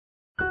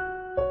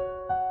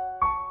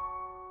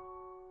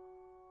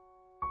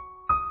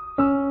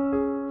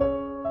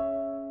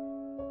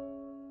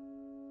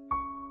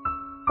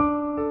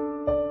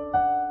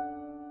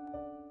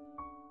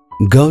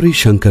Gauri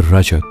Shankar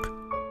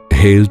Rajak,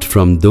 hailed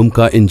from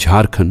Dumka in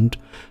Jharkhand,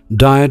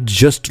 died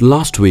just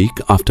last week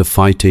after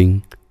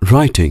fighting,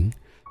 writing,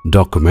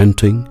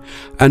 documenting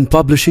and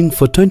publishing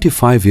for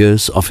 25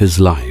 years of his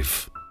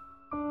life.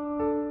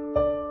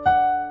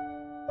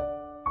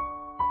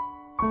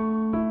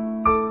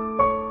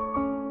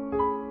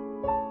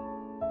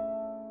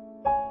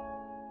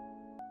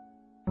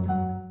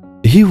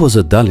 He was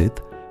a Dalit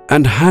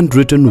and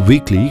handwritten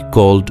weekly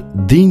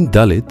called Deen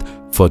Dalit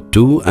for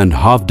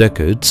 2.5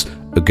 decades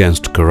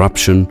against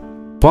corruption,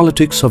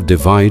 politics of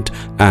divide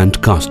and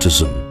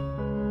casteism.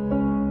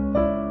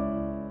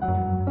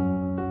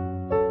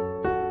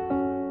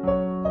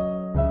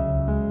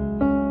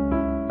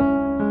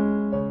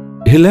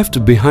 He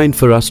left behind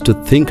for us to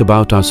think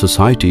about our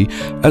society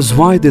as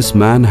why this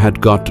man had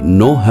got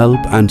no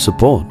help and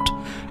support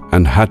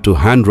and had to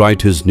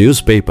handwrite his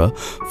newspaper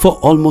for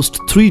almost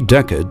 3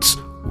 decades,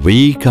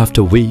 week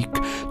after week,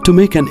 to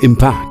make an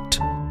impact.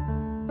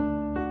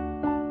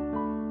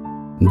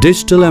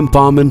 Digital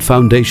Empowerment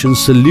Foundation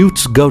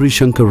salutes Gauri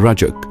Shankar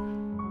Rajak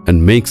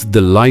and makes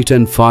the light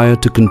and fire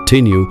to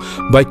continue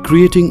by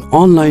creating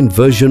online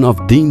version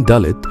of Deen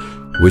Dalit,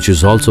 which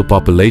is also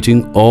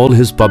populating all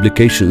his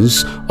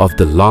publications of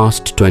the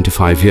last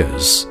 25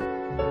 years.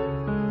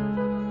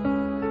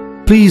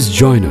 Please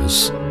join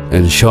us,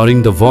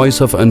 ensuring the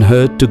voice of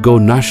unheard to go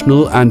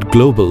national and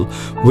global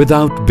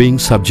without being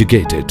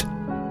subjugated.